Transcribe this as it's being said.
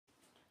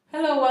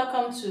Hello,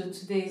 welcome to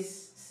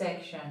today's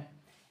section.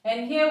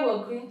 And here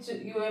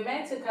you were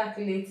meant to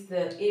calculate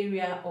the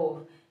area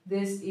of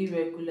this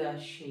irregular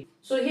shape.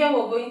 So here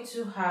we're going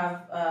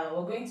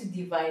to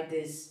divide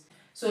this.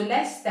 So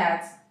let's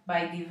start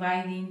by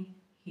dividing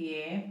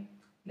here.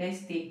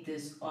 Let's take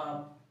this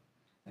up,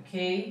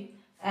 okay?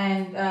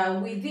 And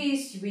with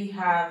this, we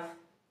have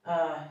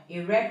a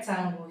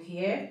rectangle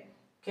here,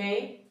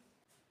 okay?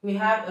 We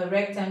have a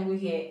rectangle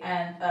here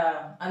and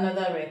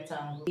another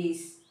rectangle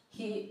is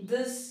here,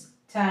 this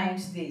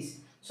times this.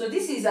 So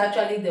this is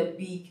actually the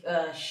big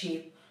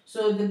shape.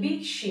 So the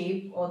big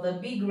shape or the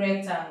big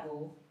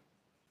rectangle,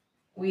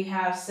 we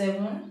have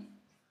 7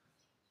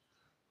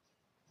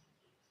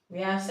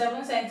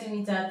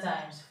 centimeter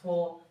times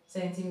 4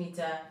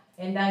 centimeter,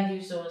 and that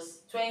gives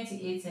us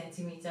 28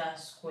 centimeter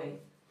square,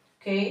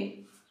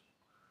 okay?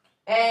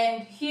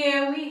 And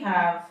here we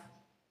have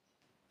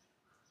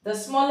the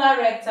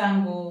smaller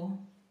rectangle,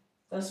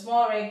 the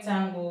small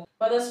rectangle.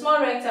 For the small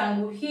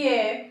rectangle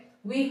here,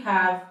 we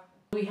have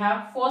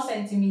 4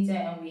 centimeter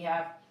and we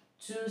have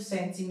 2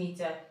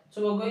 centimeter.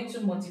 So we're going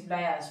to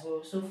multiply as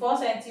well. So 4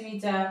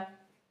 centimeter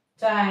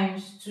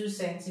times 2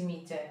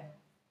 centimeter.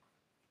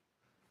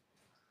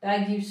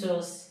 That gives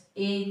us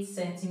 8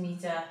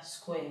 centimeter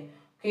square.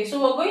 Okay,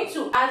 so we're going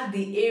to add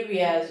the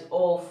areas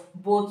of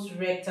both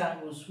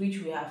rectangles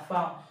which we have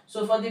found.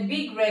 So for the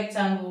big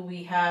rectangle,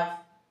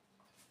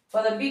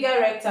 for the bigger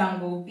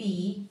rectangle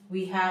B,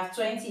 we have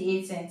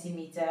 28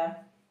 centimeter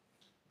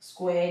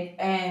squared,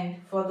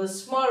 and for the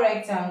small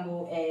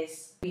rectangle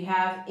S, we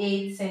have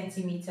 8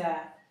 centimeter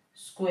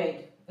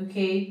squared.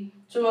 Okay,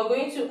 so we're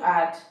going to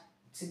add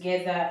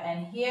together,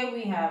 and here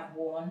we have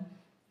 1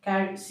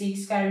 carry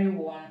 6 carry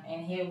 1,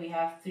 and here we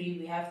have 3.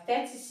 We have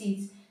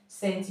 36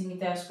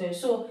 centimeter squared.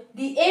 So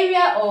the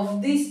area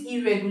of this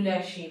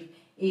irregular shape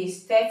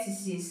is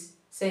 36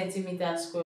 centimeter squared.